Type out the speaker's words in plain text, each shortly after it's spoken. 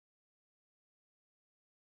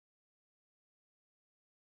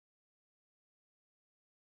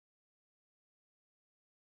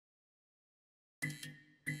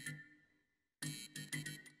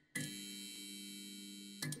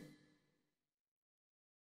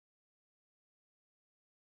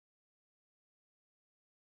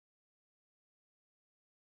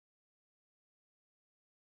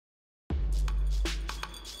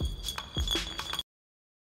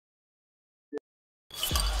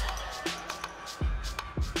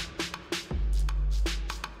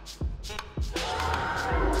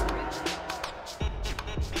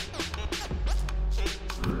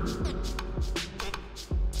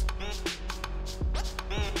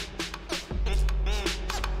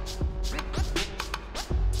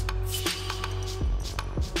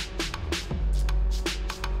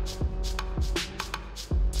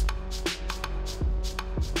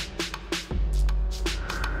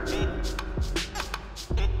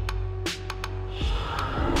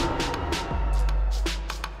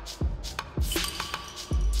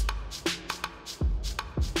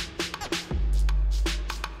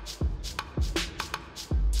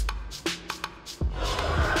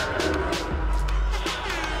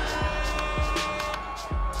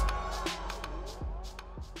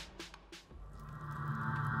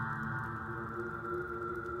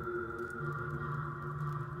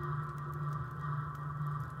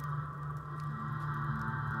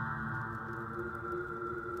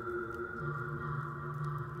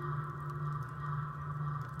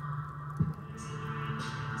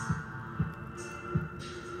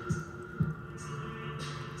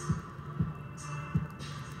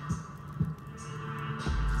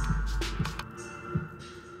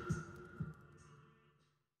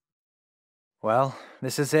Well,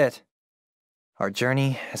 this is it. Our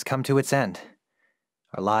journey has come to its end.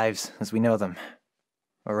 Our lives, as we know them,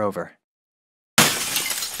 are over.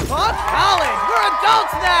 What? College! We're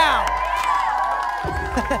adults now!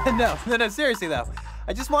 No, seriously though.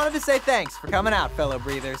 I just wanted to say thanks for coming out, fellow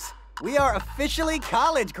breathers. We are officially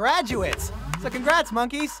college graduates. So congrats,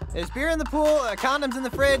 monkeys. There's beer in the pool, condoms in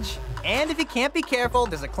the fridge, and if you can't be careful,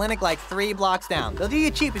 there's a clinic like 3 blocks down. They'll do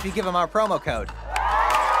you cheap if you give them our promo code.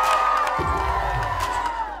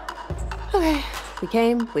 Okay, we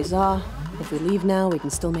came, we saw. If we leave now, we can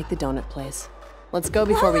still make the donut place. Let's go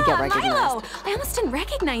before we get recognized. Milo! I almost didn't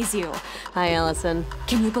recognize you. Hi, Allison.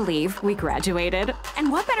 Can you believe we graduated?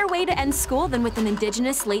 And what better way to end school than with an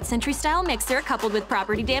indigenous late-century style mixer coupled with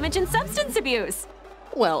property damage and substance abuse?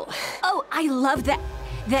 Well... Oh, I love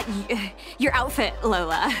your outfit,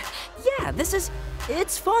 Lola. Yeah,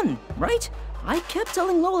 it's fun, right? I kept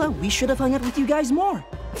telling Lola we should have hung out with you guys more.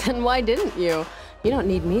 Then why didn't you? You don't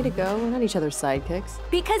need me to go. We're not each other's sidekicks.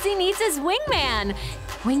 Because he needs his wingman.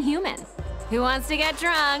 Wing human. Who wants to get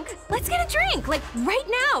drunk? Let's get a drink, like right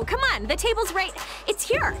now. Come on, the table's right, it's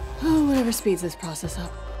here. Oh, whatever speeds this process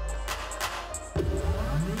up.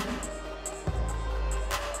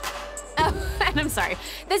 Oh, and I'm sorry.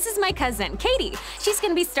 This is my cousin, Katie. She's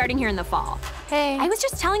gonna be starting here in the fall. Hey. I was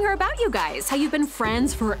just telling her about you guys, how you've been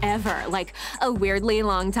friends forever, like a weirdly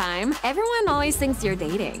long time. Everyone always thinks you're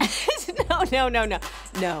dating.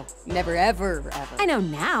 No, never, ever. I know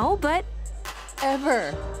now, but...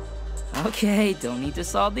 Ever. Okay, don't need to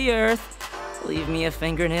salt the earth. Leave me a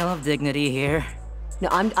fingernail of dignity here. No,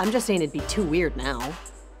 I'm just saying it'd be too weird now.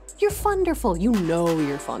 You're funderful, you know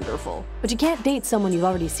you're funderful. But you can't date someone you've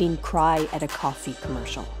already seen cry at a coffee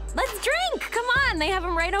commercial. Let's drink! Come on, they have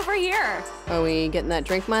them right over here. Are we getting that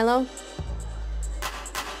drink, Milo?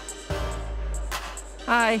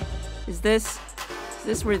 Hi, is this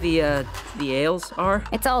where the ales are?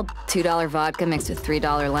 It's all $2 vodka mixed with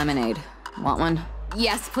 $3 lemonade. Want one?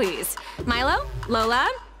 Yes, please. Milo? Lola?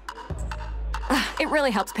 It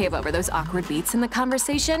really helps pave over those awkward beats in the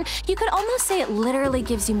conversation. You could almost say it literally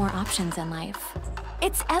gives you more options in life.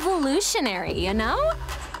 It's evolutionary, you know?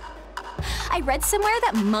 I read somewhere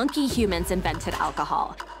that monkey humans invented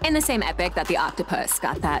alcohol. In the same epic that the octopus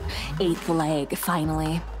got that 8th leg,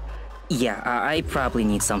 finally. Yeah, I probably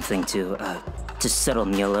need something to settle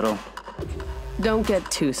me a little. Don't get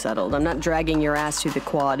too settled. I'm not dragging your ass to the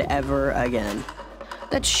quad ever again.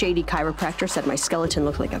 That shady chiropractor said my skeleton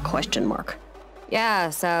looked like a question mark. Yeah,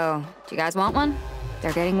 so, do you guys want one?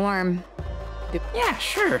 They're getting warm. Yeah,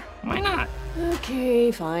 sure. Why not?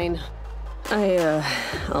 Okay, fine. I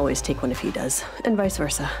always take one if he does, and vice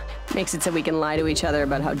versa. Makes it so we can lie to each other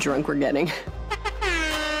about how drunk we're getting.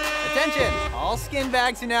 Attention! All skin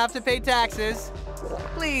bags who now have to pay taxes.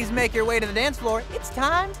 Please make your way to the dance floor. It's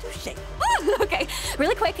time to shake. Okay,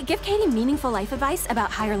 really quick, give Katie meaningful life advice about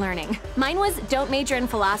higher learning. Mine was don't major in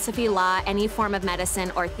philosophy, law, any form of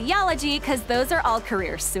medicine, or theology, because those are all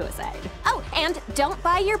career suicide. Oh, and don't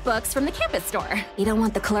buy your books from the campus store. You don't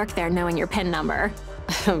want the clerk there knowing your PIN number.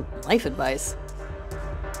 Life advice.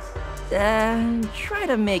 Try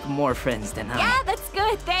to make more friends than I. Yeah, that's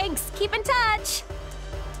good, thanks. Keep in touch.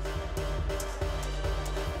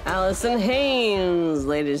 Allison Haynes,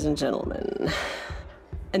 ladies and gentlemen.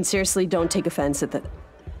 And seriously, don't take offense at that.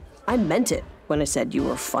 I meant it when I said you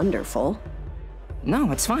were funderful. No,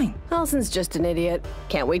 it's fine. Allison's just an idiot.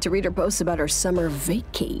 Can't wait to read her posts about her summer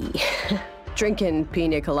vacay. Drinking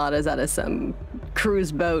pina coladas out of some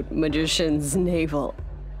cruise boat magician's navel.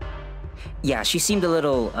 Yeah, she seemed a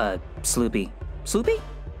little, sloopy. Sloopy?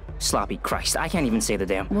 Sloppy, Christ, I can't even say the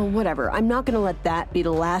damn. Well, whatever. I'm not gonna let that be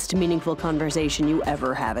the last meaningful conversation you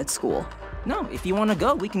ever have at school. No, if you want to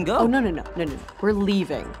go, we can go. Oh, no. We're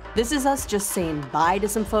leaving. This is us just saying bye to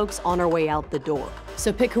some folks on our way out the door.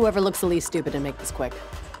 So pick whoever looks the least stupid and make this quick.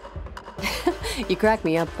 You crack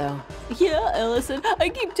me up, though. Yeah, Allison, I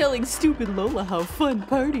keep telling stupid Lola how fun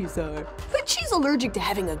parties are. But she's allergic to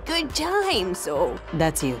having a good time, so...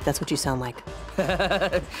 That's you. That's what you sound like.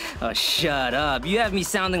 Oh, shut up. You have me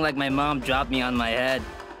sounding like my mom dropped me on my head.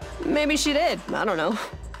 Maybe she did. I don't know.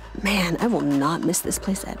 Man, I will not miss this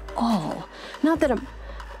place at all. Not that I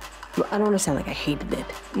don't want to sound like I hated it.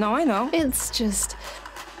 No, I know. It's just...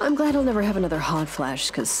 I'm glad I'll never have another hot flash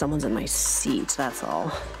because someone's in my seat, that's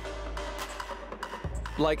all.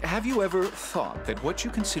 Like, have you ever thought that what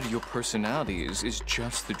you consider your personality is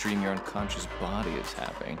just the dream your unconscious body is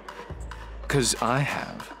having? 'Cause I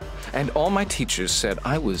have. And all my teachers said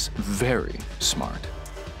I was very smart.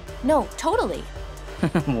 No, totally.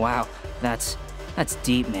 Wow, that's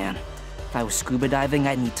deep, man. If I was scuba diving,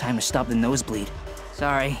 I'd need time to stop the nosebleed.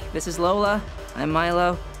 Sorry, this is Lola. I'm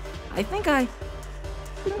Milo. I think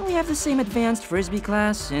didn't we have the same advanced frisbee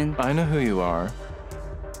class in... I know who you are.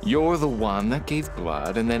 You're the one that gave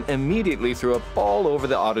blood and then immediately threw up all over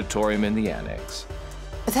the auditorium in the annex.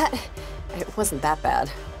 It wasn't that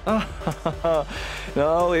bad.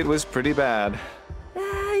 No, it was pretty bad.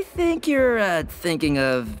 I think you're thinking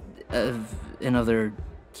of another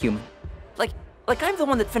human. Like I'm the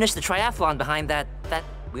one that finished the triathlon behind that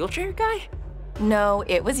wheelchair guy? No,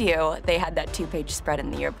 it was you. They had that 2-page spread in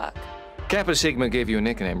the yearbook. Kappa Sigma gave you a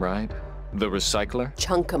nickname, right? The Recycler?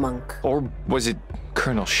 Chunk-a-munk. Or was it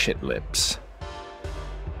Colonel Shitlips?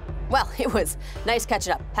 Well, it was nice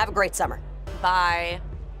catching up. Have a great summer. Bye.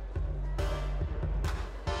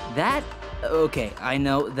 Okay, I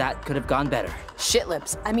know that could have gone better.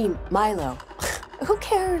 Shitlips. I mean, Milo. Who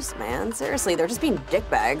cares, man? Seriously, they're just being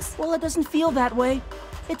dickbags. Well, it doesn't feel that way.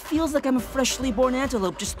 It feels like I'm a freshly born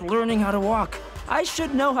antelope just learning how to walk. I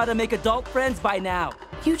should know how to make adult friends by now.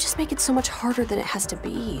 You just make it so much harder than it has to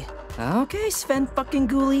be. Okay, Sven fucking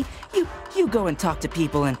Ghoulie. You go and talk to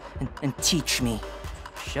people and teach me.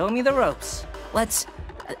 Show me the ropes.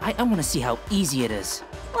 I want to see how easy it is.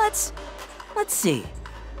 Let's see.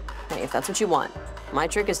 Hey, if that's what you want. My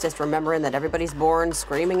trick is just remembering that everybody's born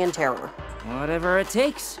screaming in terror. Whatever it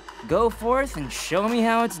takes. Go forth and show me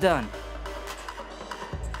how it's done.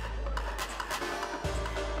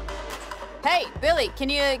 Hey, Billy, can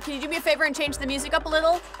you do me a favor and change the music up a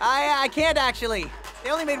little? I can't actually. They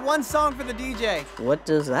only made one song for the DJ. What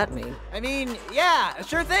does that mean? I mean, yeah,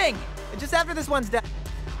 sure thing. Just after this one's done.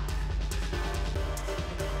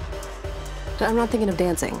 I'm not thinking of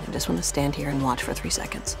dancing. I just want to stand here and watch for 3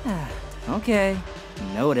 seconds. Okay,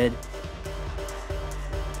 noted.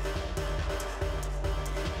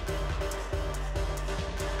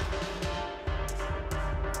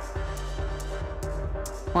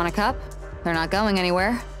 Want a cup? They're not going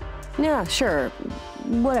anywhere. Yeah, sure.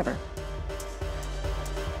 Whatever.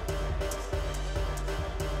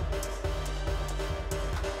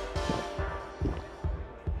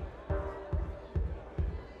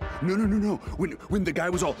 No. When the guy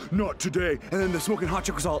was all, not today, and then the smoking hot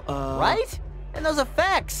chick was all, Right? And those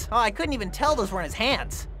effects. Oh, I couldn't even tell those weren't his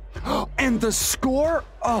hands. And the score?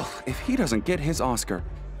 Oh, if he doesn't get his Oscar.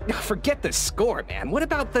 Forget the score, man. What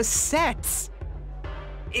about the sets?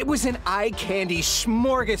 It was an eye candy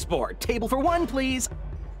smorgasbord. Table for one, please.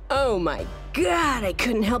 Oh my god, I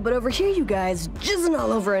couldn't help but overhear you guys jizzing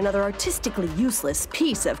all over another artistically useless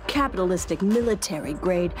piece of capitalistic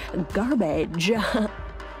military-grade garbage.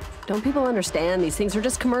 Don't people understand? These things are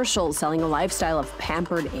just commercials selling a lifestyle of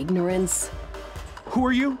pampered ignorance. Who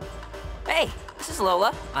are you? Hey, this is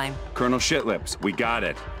Lola. I'm... Colonel Shitlips. We got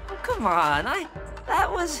it. Oh, come on, that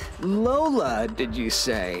was... Lola, did you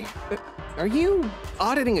say? Are you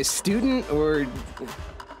auditing a student or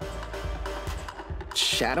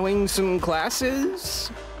shadowing some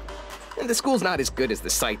classes? And the school's not as good as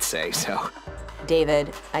the sites say, so...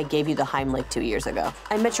 David, I gave you the Heimlich 2 years ago.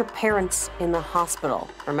 I met your parents in the hospital.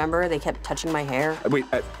 Remember? They kept touching my hair. Wait,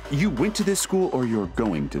 you went to this school or you're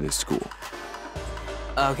going to this school?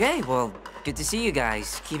 Okay, well, good to see you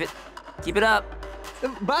guys. Keep it up.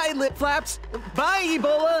 Bye, lip flaps. Bye,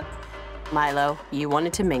 Ebola. Milo, you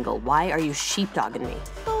wanted to mingle. Why are you sheepdogging me?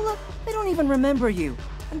 Lola, they don't even remember you.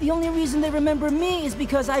 And the only reason they remember me is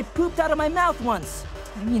because I pooped out of my mouth once.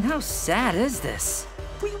 I mean, how sad is this?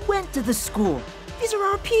 We went to the school. These are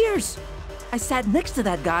our peers. I sat next to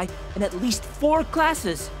that guy in at least 4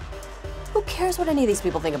 classes. Who cares what any of these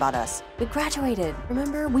people think about us? We graduated,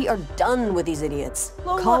 remember? We are done with these idiots.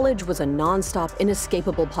 Lola. College was a non-stop,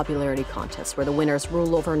 inescapable popularity contest where the winners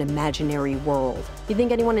rule over an imaginary world. You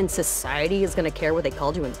think anyone in society is gonna care what they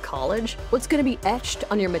called you in college? What's gonna be etched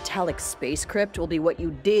on your metallic space crypt will be what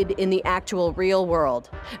you did in the actual real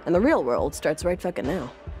world. And the real world starts right fucking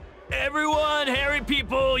now. Everyone, hairy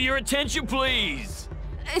people, your attention, please.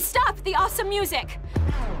 Stop the awesome music.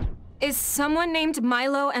 Is someone named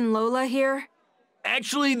Milo and Lola here?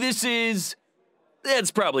 Actually, that's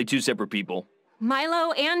probably 2 separate people.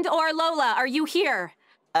 Milo and or Lola, are you here?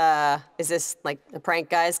 Is this like a prank,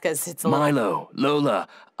 guys? Because it's a little... Milo, Lola,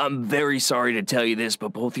 I'm very sorry to tell you this,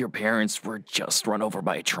 but both your parents were just run over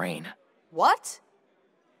by a train. What?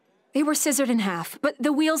 They were scissored in half, but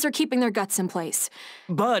the wheels are keeping their guts in place.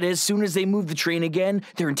 But as soon as they move the train again,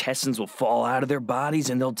 their intestines will fall out of their bodies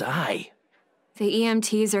and they'll die. The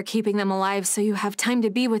EMTs are keeping them alive so you have time to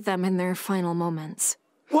be with them in their final moments.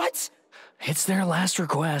 What? It's their last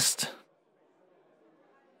request.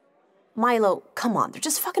 Milo, come on, they're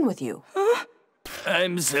just fucking with you. Huh?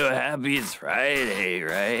 I'm so happy it's Friday,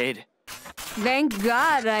 right? Thank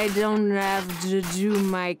God I don't have to do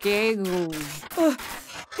my kegels.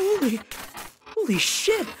 Holy Holy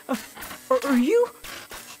shit! Are you?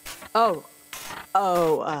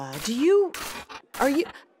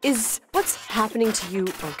 What's happening to you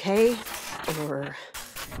okay? Or...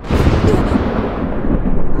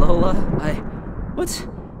 Lola,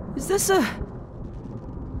 is this a...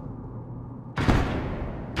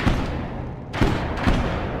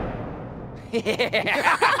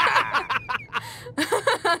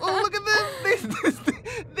 Oh, look at them!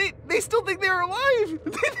 They still think they're alive!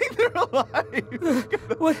 They think they're alive!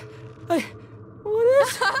 What is...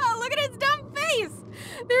 Look at his dumb face!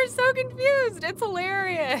 They're so confused. It's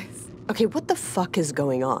hilarious. Okay, what the fuck is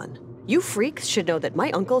going on? You freaks should know that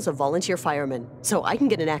my uncle's a volunteer fireman, so I can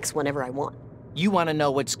get an axe whenever I want. You want to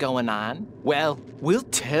know what's going on? Well, we'll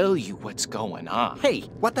tell you what's going on. Hey,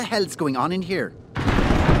 what the hell's going on in here?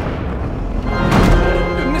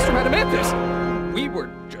 Mr. Madamanthus, we were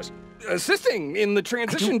just assisting in the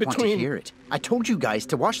transition between... I don't want to hear it. I told you guys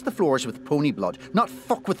to wash the floors with pony blood, not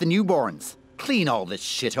fuck with the newborns. Clean all this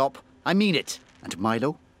shit up. I mean it. And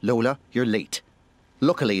Milo, Lola, you're late.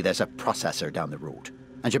 Luckily, there's a processor down the road.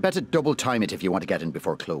 And you better double time it if you want to get in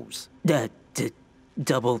before close.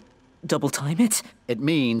 Double time it? It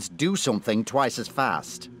means do something twice as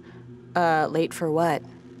fast. Late for what?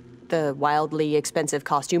 The wildly expensive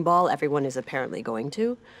costume ball everyone is apparently going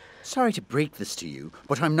to? Sorry to break this to you,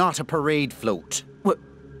 but I'm not a parade float.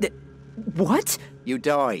 What? You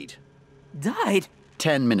died. Died?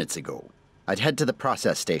 10 minutes ago. I'd head to the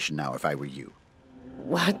process station now if I were you.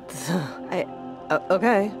 What the...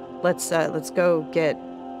 okay. Let's go get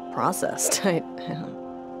processed. And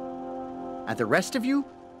the rest of you?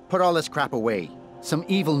 Put all this crap away. Some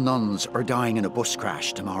evil nuns are dying in a bus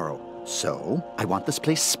crash tomorrow. So, I want this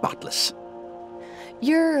place spotless.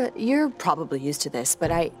 You're probably used to this,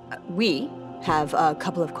 but we have a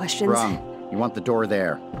couple of questions. Wrong. You want the door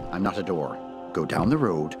there. I'm not a door. Go down the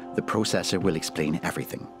road. The processor will explain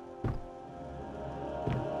everything.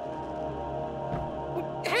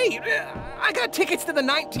 Hey, I got tickets to the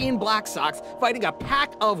 19 Black Sox fighting a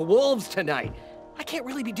pack of wolves tonight. I can't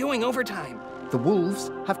really be doing overtime. The Wolves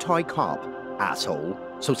have Ty Cobb, asshole.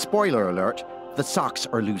 So spoiler alert, the Sox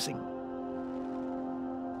are losing.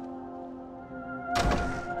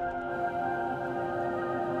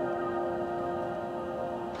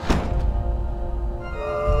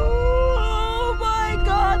 Oh my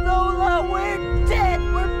god, Lola, we're dead!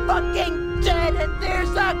 We're fucking dead and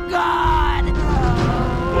there's a god!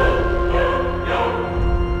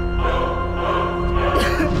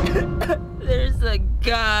 There's a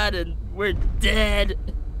god and we're dead.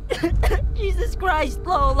 Jesus Christ,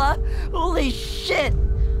 Lola! Holy shit!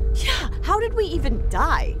 Yeah, how did we even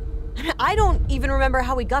die? I don't even remember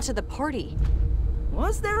how we got to the party.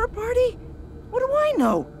 Was there a party? What do I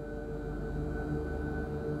know?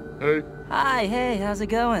 Hey. Hi, hey, how's it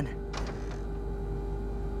going?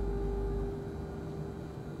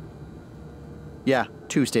 Yeah,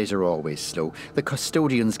 Tuesdays are always slow. The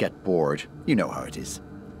custodians get bored. You know how it is.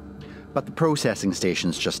 But the processing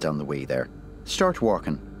station's just down the way there. Start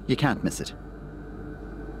walking. You can't miss it.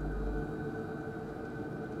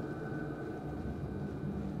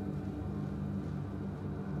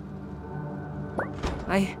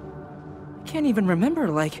 I can't even remember,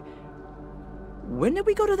 like... When did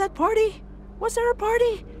we go to that party? Was there a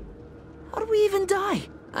party? How did we even die?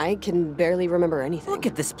 I can barely remember anything. Look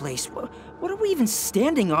at this place. What are we even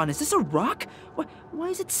standing on? Is this a rock? Why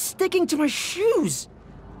is it sticking to my shoes?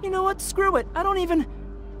 You know what? Screw it. I don't even...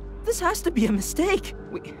 This has to be a mistake.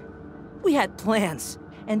 We had plans.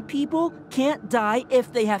 And people can't die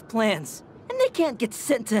if they have plans. And they can't get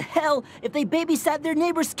sent to hell if they babysat their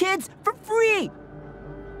neighbor's kids for free!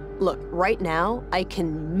 Look, right now, I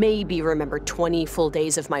can maybe remember 20 full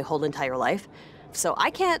days of my whole entire life. So I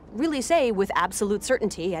can't really say with absolute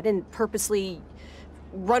certainty I didn't purposely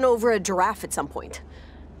run over a giraffe at some point.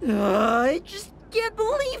 I just can't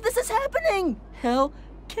believe this is happening! Hell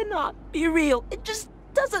cannot be real. It just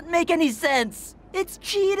doesn't make any sense. It's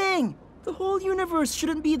cheating. The whole universe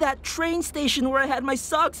shouldn't be that train station where I had my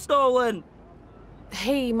socks stolen.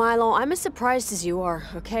 Hey, Milo, I'm as surprised as you are,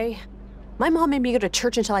 okay? My mom made me go to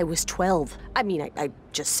church until I was 12. I mean, I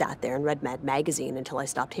just sat there and read Mad Magazine until I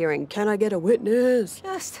stopped hearing, "Can I get a witness?"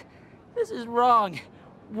 This is wrong.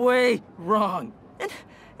 Way wrong. And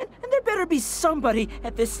there better be somebody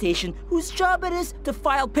at this station whose job it is to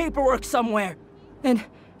file paperwork somewhere. And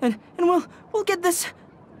we'll get this.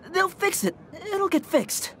 They'll fix it. It'll get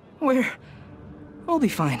fixed. We'll be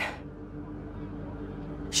fine.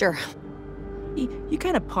 Sure. You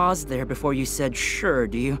kind of paused there before you said sure,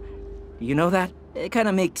 do you? You know that? It kind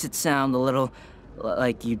of makes it sound a little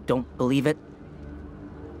like you don't believe it.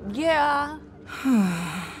 Yeah.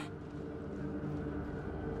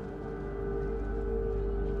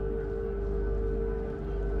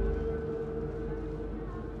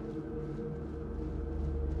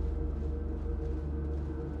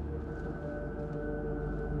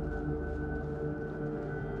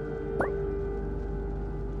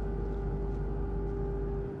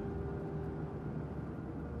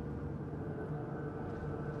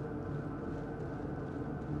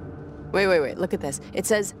 Wait, look at this. It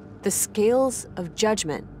says, the scales of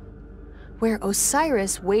judgment, where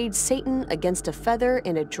Osiris weighed Satan against a feather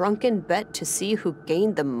in a drunken bet to see who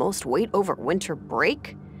gained the most weight over winter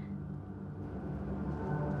break?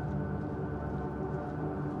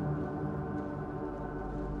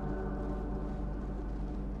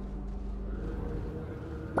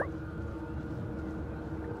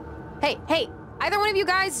 Hey, either one of you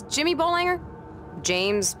guys, Jimmy Bolanger?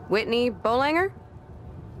 James Whitney Bolanger?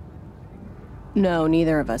 No,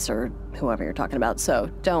 neither of us are whoever you're talking about, so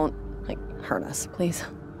don't, hurt us, please.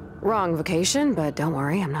 Wrong vocation, but don't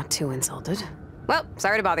worry, I'm not too insulted. Well,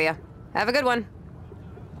 sorry to bother you. Have a good one.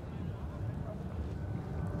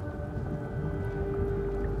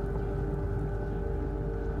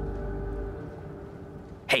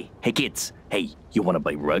 Hey kids. Hey, you wanna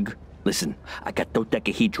buy rug? Listen, I got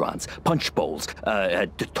dodecahedrons, punch bowls,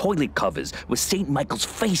 the toilet covers with St. Michael's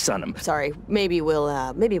face on them. Sorry, maybe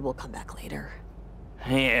we'll come back later.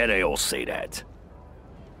 Yeah, they all say that.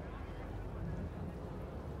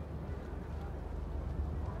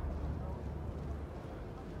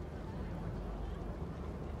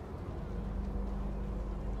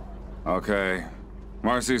 Okay.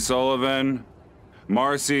 Marcy Sullivan.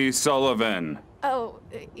 Marcy Sullivan. Oh,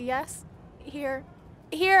 yes? Here.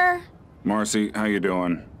 Marcy, how you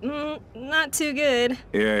doing? Not too good.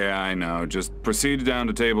 Yeah, I know. Just proceed down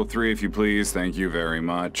to table 3 if you please. Thank you very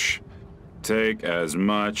much. Take as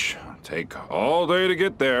much. Take all day to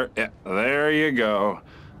get there. Yeah, there you go.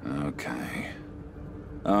 Okay.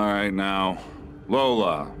 All right, now,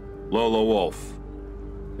 Lola. Lola Wolf.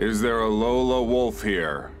 Is there a Lola Wolf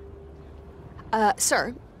here?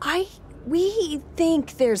 Sir, we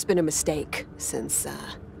think there's been a mistake since,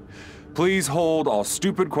 Please hold all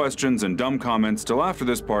stupid questions and dumb comments till after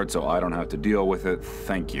this part so I don't have to deal with it.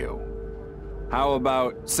 Thank you. How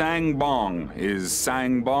about Sang Bong? Is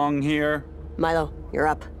Sang Bong here? Milo, you're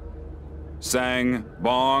up. Sang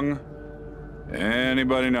Bong?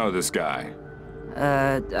 Anybody know this guy?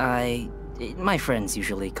 My friends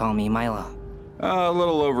usually call me Milo. A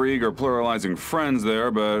little overeager pluralizing friends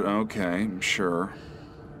there, but okay, sure.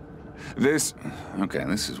 This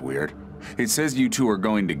is weird. It says you two are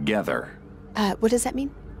going together. What does that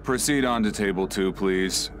mean? Proceed on to table 2,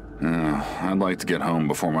 please. I'd like to get home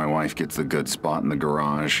before my wife gets the good spot in the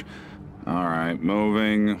garage. All right,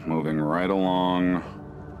 moving right along.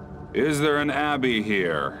 Is there an Abby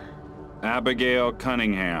here? Abigail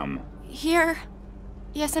Cunningham. Here.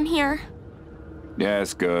 Yes, I'm here.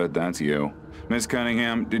 Yes, good, that's you. Miss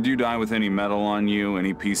Cunningham, did you die with any metal on you?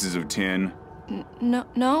 Any pieces of tin?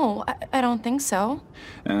 No, I don't think so.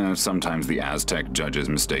 Sometimes the Aztec judges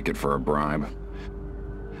mistake it for a bribe.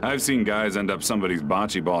 I've seen guys end up somebody's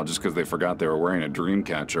bocce ball just because they forgot they were wearing a dream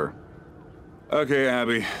catcher. Okay,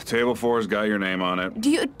 Abby, table 4's got your name on it. Do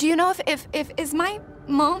you know if is my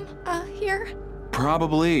mom here?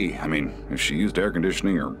 Probably. I mean, if she used air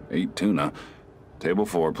conditioning or ate tuna. Table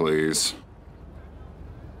 4, please.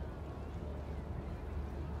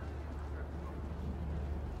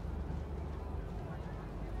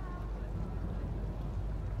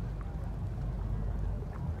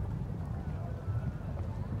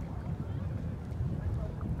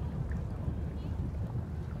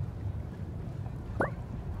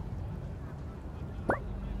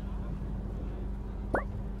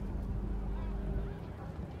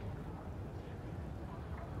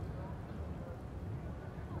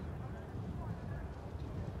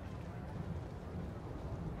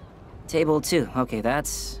 Table 2. Okay,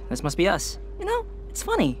 this must be us. You know, it's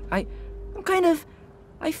funny. I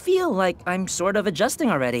feel like I'm sort of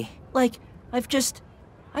adjusting already. Like,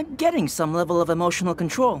 I'm getting some level of emotional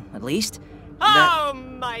control, at least. Oh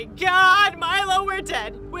my god, Milo, we're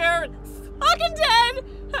dead. We're fucking dead,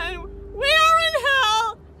 and we are in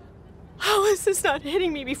hell. How is this not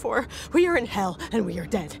hitting me before? We are in hell, and we are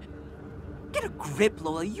dead. Get a grip,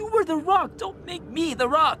 Lola. You were the Rock. Don't make me the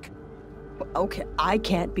Rock. Okay, I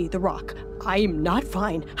can't be the Rock. I am not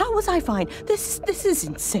fine. How was I fine? This is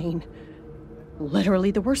insane. Literally,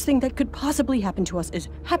 the worst thing that could possibly happen to us is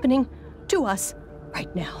happening to us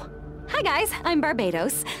right now. Hi guys, I'm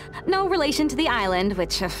Barbados. No relation to the island,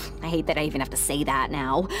 which I hate that I even have to say that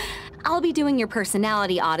now. I'll be doing your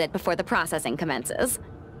personality audit before the processing commences.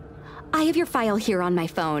 I have your file here on my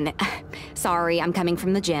phone. Sorry, I'm coming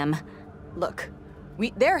from the gym. Look,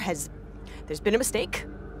 there's been a mistake.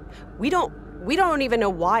 We don't even know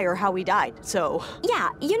why or how we died, so... Yeah,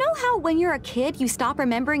 you know how when you're a kid, you stop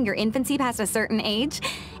remembering your infancy past a certain age?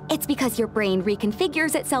 It's because your brain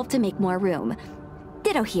reconfigures itself to make more room.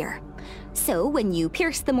 Ditto here. So when you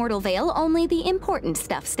pierce the mortal veil, only the important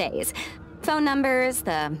stuff stays. Phone numbers,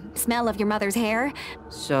 the smell of your mother's hair.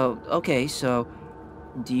 So, okay, so...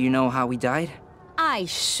 do you know how he died? I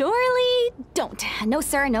surely don't. No,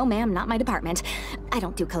 sir, no, ma'am, not my department. I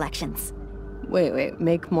don't do collections. Wait,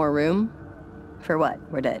 make more room? For what?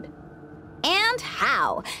 We're dead. And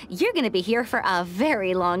how? You're gonna be here for a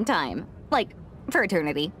very long time. Like, for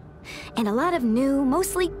eternity. And a lot of new,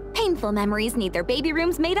 mostly painful memories need their baby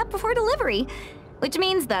rooms made up before delivery. Which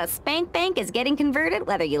means the spank bank is getting converted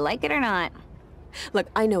whether you like it or not. Look,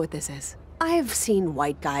 I know what this is. I've seen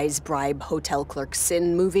white guys bribe hotel clerks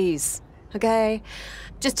in movies, okay?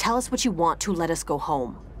 Just tell us what you want to let us go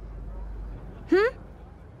home.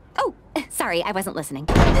 Oh, sorry, I wasn't listening.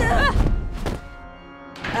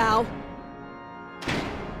 Ow.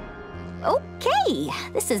 Okay,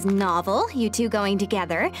 this is novel, you two going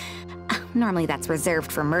together. Normally that's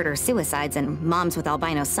reserved for murder-suicides and moms with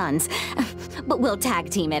albino sons. But we'll tag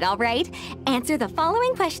team it, all right? Answer the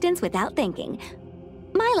following questions without thinking.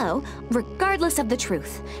 Milo, regardless of the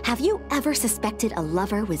truth, have you ever suspected a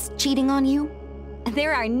lover was cheating on you?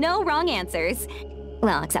 There are no wrong answers.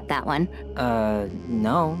 Well, except that one.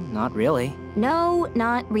 No, not really. No,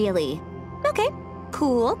 not really. Okay,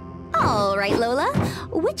 cool. All right, Lola.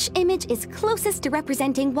 Which image is closest to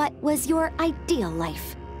representing what was your ideal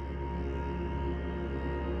life?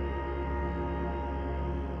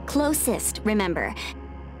 Closest, remember.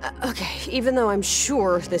 Okay, even though I'm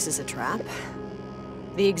sure this is a trap,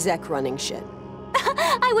 the exec running shit.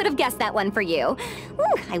 I would have guessed that one for you.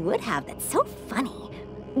 Ooh, I would have. That's so funny.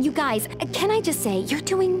 You guys, can I just say, you're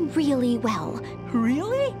doing really well.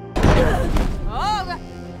 Really?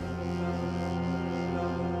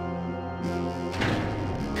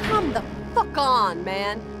 Come the fuck on,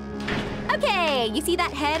 man. Okay, you see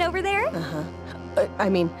that head over there? Uh-huh. I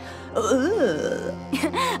mean,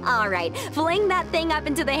 All right, fling that thing up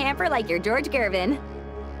into the hamper like you're George Gervin.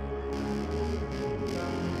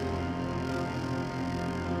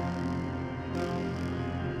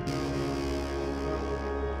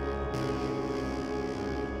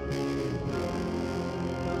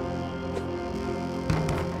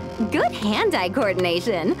 Good hand-eye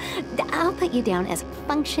coordination. I'll put you down as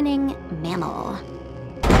functioning mammal.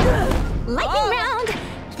 Lightning round!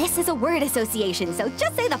 This is a word association, so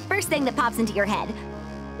just say the first thing that pops into your head.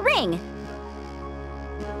 Ring.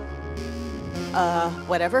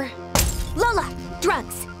 Whatever. Lola,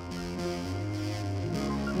 drugs.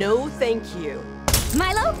 No, thank you.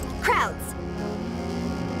 Milo, crowds.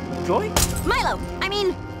 Joy? Milo, I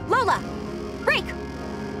mean, Lola, break.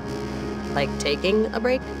 Like taking a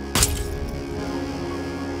break?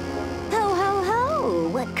 Ho, ho, ho,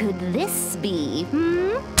 what could this be,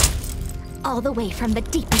 All the way from the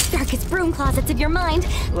deepest, darkest broom closets of your mind.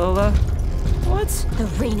 Lola, what? The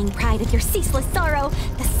reigning pride of your ceaseless sorrow,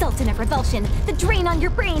 the sultan of revulsion, the drain on your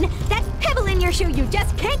brain, that pebble in your shoe you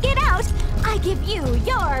just can't get out. I give you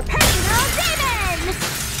your personal demon!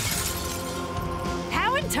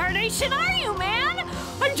 How in tarnation are you, man?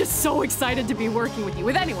 I'm just so excited to be working with you,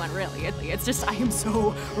 with anyone, really. It's just, I am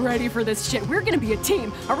so ready for this shit. We're gonna be a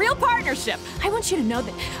team, a real partnership. I want you to know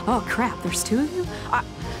that, oh crap, there's two of you?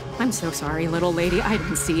 I'm so sorry, little lady, I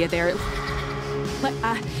didn't see you there.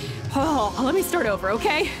 Let me start over,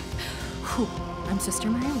 okay? Whew. I'm Sister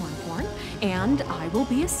Mary Wormhorn, and I will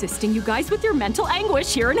be assisting you guys with your mental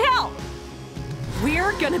anguish here in hell.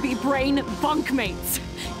 We're gonna be brain bunkmates.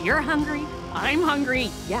 You're hungry, I'm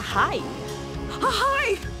hungry. Yeah, hi.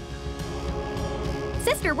 Hi!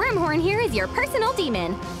 Sister Wormhorn here is your personal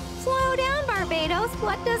demon. Slow down, Barbados.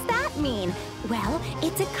 What does that mean? Well,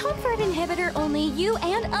 it's a comfort inhibitor only you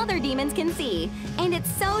and other demons can see. And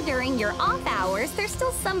it's so during your off hours, there's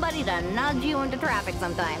still somebody to nudge you into traffic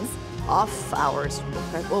sometimes. Off hours.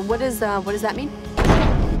 Okay. Well, what does that mean?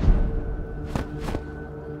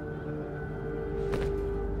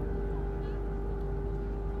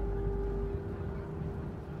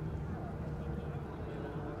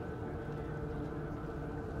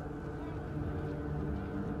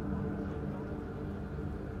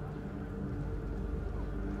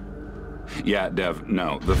 Yeah, Dev,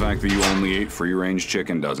 no. The fact that you only ate free-range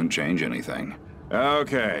chicken doesn't change anything.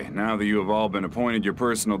 Okay, now that you have all been appointed your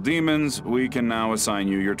personal demons, we can now assign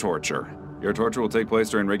you your torture. Your torture will take place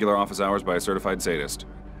during regular office hours by a certified sadist.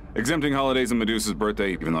 Exempting holidays and Medusa's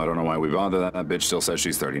birthday, even though I don't know why we bother, that bitch still says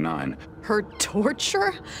she's 39. Her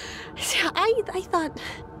torture? I thought,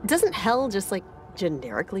 doesn't hell just like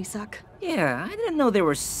generically suck? Yeah, I didn't know there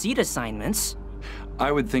were seat assignments.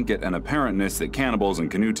 I would think it an apparentness that cannibals and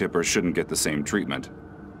canoe tippers shouldn't get the same treatment.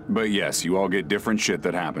 But yes, you all get different shit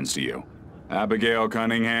that happens to you. Abigail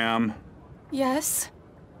Cunningham? Yes?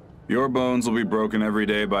 Your bones will be broken every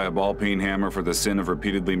day by a ball-peen hammer for the sin of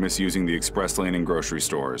repeatedly misusing the express lane in grocery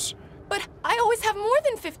stores. But I always have more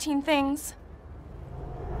than 15 things.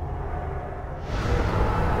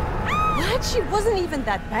 What? She wasn't even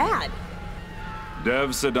that bad.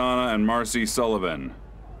 Dev Sedana and Marcy Sullivan.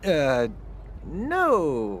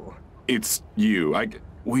 No. It's you.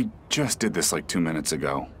 We just did this like 2 minutes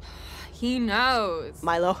ago. He knows.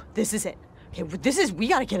 Milo, this is it. Okay, we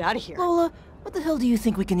gotta get out of here. Lola, what the hell do you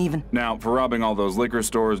think we can even... Now, for robbing all those liquor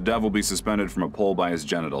stores, Dev will be suspended from a pole by his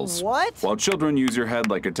genitals. What? While children use your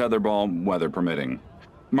head like a tetherball, weather permitting.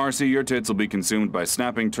 Marcy, your tits will be consumed by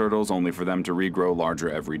snapping turtles, only for them to regrow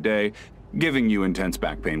larger every day, giving you intense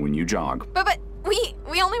back pain when you jog. But we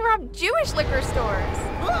only robbed Jewish liquor stores.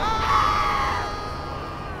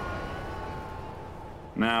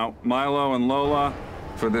 Now, Milo and Lola,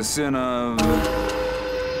 for the sin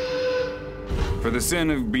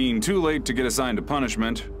of being too late to get assigned a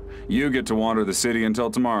punishment, you get to wander the city until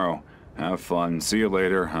tomorrow. Have fun. See you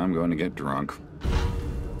later. I'm going to get drunk.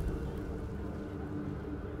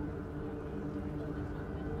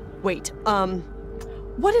 Wait,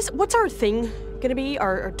 what's our thing gonna be?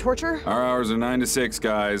 Our torture? Our hours are 9 to 6,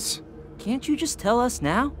 guys. Can't you just tell us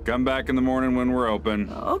now? Come back in the morning when we're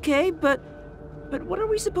open. Okay, but what are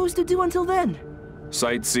we supposed to do until then?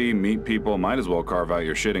 Sightsee, meet people, might as well carve out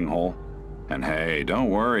your shitting hole. And hey, don't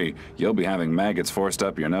worry, you'll be having maggots forced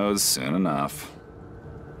up your nose soon enough.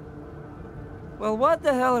 Well, what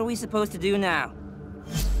the hell are we supposed to do now?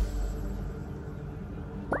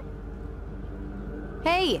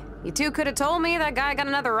 Hey, you two could have told me that guy got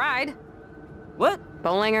another ride. What?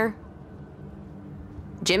 Bowlinger.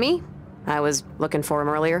 Jimmy? I was looking for him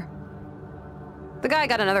earlier. The guy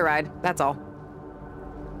got another ride, that's all.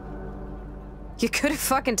 You could have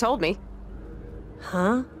fucking told me.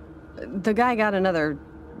 Huh? The guy got another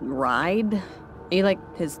ride? You like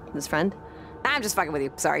his friend? I'm just fucking with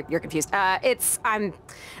you. Sorry, you're confused. I'm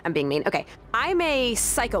being mean. Okay, I'm a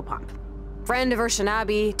psychopomp. Friend of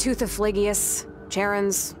Urshanabi, Tooth of Phlegius,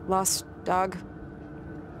 Charon's lost dog.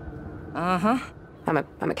 Uh-huh. I'm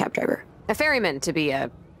a cab driver. A ferryman, to be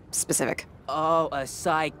specific. Oh, a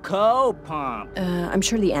psychopomp. I'm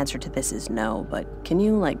sure the answer to this is no, but can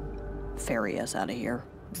you, like, ferry us out of here?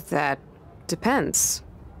 That depends.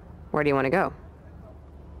 Where do you want to go?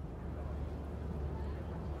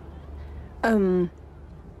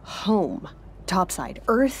 Home. Topside.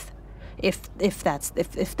 Earth? If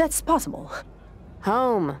that's possible.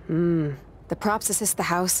 Home. The props assist the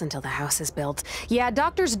house until the house is built. Yeah,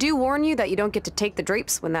 doctors do warn you that you don't get to take the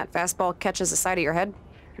drapes when that fastball catches the side of your head.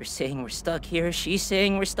 You're saying we're stuck here, she's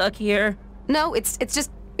saying we're stuck here. No, it's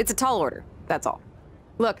a tall order, that's all.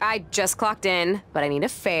 Look, I just clocked in, but I need a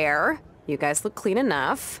fare. You guys look clean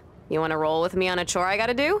enough. You wanna roll with me on a chore I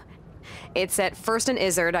gotta do? It's at First and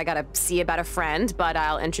Izzard. I gotta see about a friend, but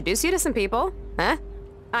I'll introduce you to some people. Huh?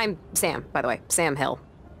 I'm Sam, by the way. Sam Hill.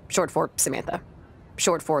 Short for Samantha.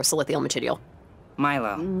 Short for Silithial Machidial.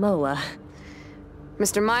 Milo. Lola.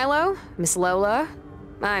 Mr. Milo, Miss Lola.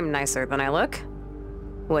 I'm nicer than I look.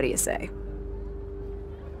 What do you say?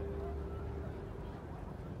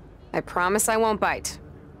 I promise I won't bite.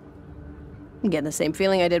 I'm getting the same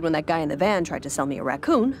feeling I did when that guy in the van tried to sell me a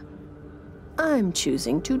raccoon. I'm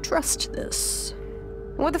choosing to trust this.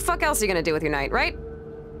 What the fuck else are you gonna do with your night, right?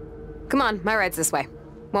 Come on, my ride's this way.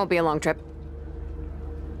 Won't be a long trip.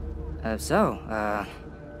 Hell,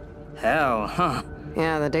 huh?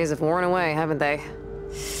 Yeah, the days have worn away, haven't they?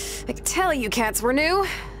 I could tell you cats were new.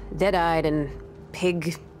 Dead-eyed and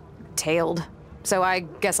pig-tailed. So I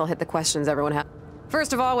guess I'll hit the questions everyone has.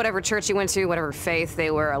 First of all, whatever church you went to, whatever faith,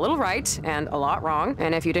 they were a little right and a lot wrong.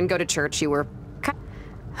 And if you didn't go to church, you were...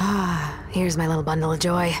 Here's my little bundle of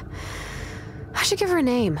joy. I should give her a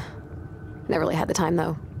name. Never really had the time,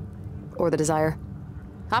 though. Or the desire.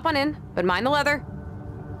 Hop on in, but mind the leather.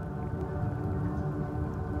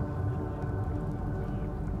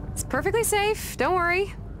 It's perfectly safe, don't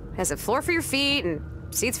worry. Has a floor for your feet and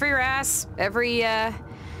seats for your ass. Everything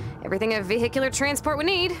a vehicular transport would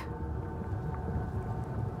need.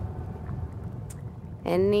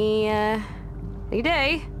 Any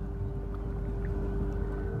day.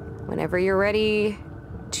 Whenever you're ready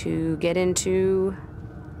to get into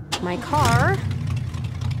my car.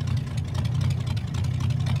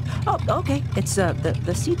 Oh, okay. It's,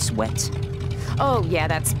 the seat's wet. Oh, yeah,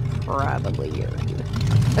 that's probably urine.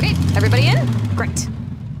 Okay, everybody in? Great.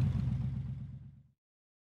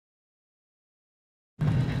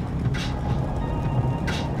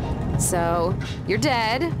 So, you're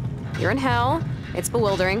dead. You're in hell. It's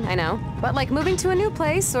bewildering, I know. But like moving to a new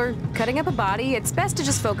place or cutting up a body, it's best to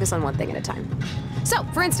just focus on one thing at a time. So,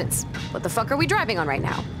 for instance, what the fuck are we driving on right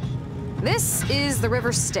now? This is the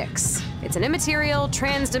River Styx. It's an immaterial,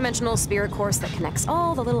 trans-dimensional spirit course that connects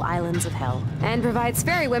all the little islands of hell and provides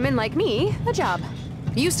fairy women like me a job.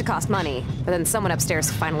 It used to cost money, but then someone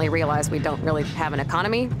upstairs finally realized we don't really have an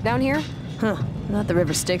economy down here. Huh. I thought the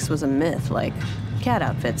River Styx was a myth, like cat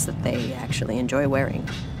outfits that they actually enjoy wearing.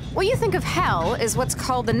 What you think of hell is what's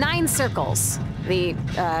called the 9 Circles, the,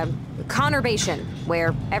 conurbation,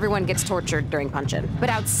 where everyone gets tortured during punch-in. But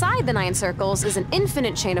outside the 9 Circles is an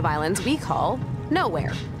infinite chain of islands we call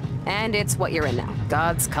Nowhere. And it's what you're in now.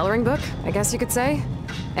 God's coloring book, I guess you could say.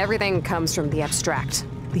 Everything comes from the abstract,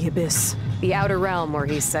 the abyss, the outer realm where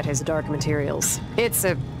he set his dark materials. It's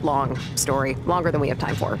a long story, longer than we have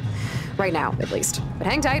time for. Right now, at least. But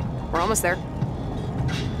hang tight, we're almost there.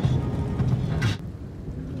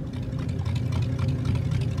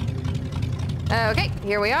 Okay,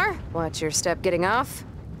 here we are. Watch your step getting off.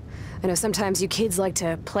 I know sometimes you kids like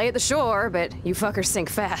to play at the shore, but you fuckers sink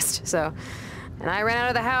fast, so... And I ran out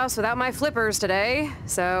of the house without my flippers today,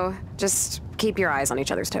 so just keep your eyes on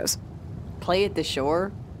each other's toes. Play at the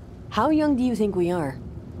shore? How young do you think we are?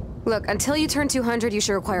 Look, until you turn 200, you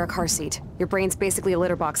should require a car seat. Your brain's basically a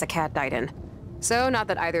litter box a cat died in. So, not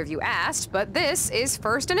that either of you asked, but this is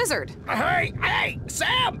First and Izzard. Hey,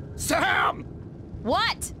 Sam! Sam!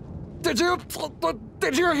 What? Did you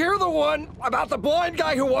hear the one about the blind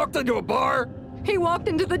guy who walked into a bar? He walked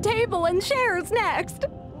into the table and chairs next.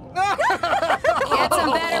 Get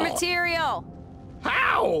some better material.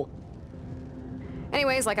 How?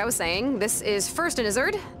 Anyways, like I was saying, this is First and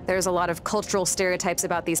Izzard. There's a lot of cultural stereotypes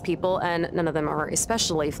about these people, and none of them are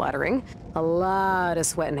especially flattering. A lot of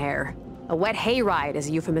sweat and hair. A wet hayride is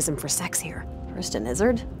a euphemism for sex here. First and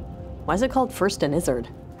Izzard? Why is it called First and Izzard?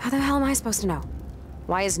 How the hell am I supposed to know?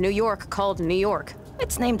 Why is New York called New York?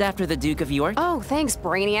 It's named after the Duke of York. Oh, thanks,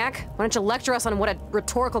 Brainiac. Why don't you lecture us on what a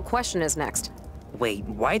rhetorical question is next? Wait,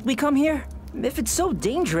 why'd we come here? If it's so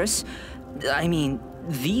dangerous, I mean,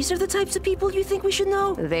 these are the types of people you think we should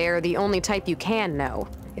know? They're the only type you can know.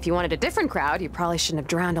 If you wanted a different crowd, you probably shouldn't have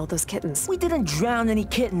drowned all those kittens. We didn't drown any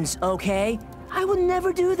kittens, okay? I would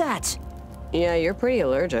never do that. Yeah, you're pretty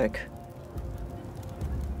allergic.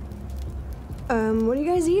 What are you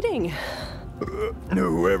guys eating?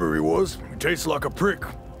 Whoever he was, he tastes like a prick.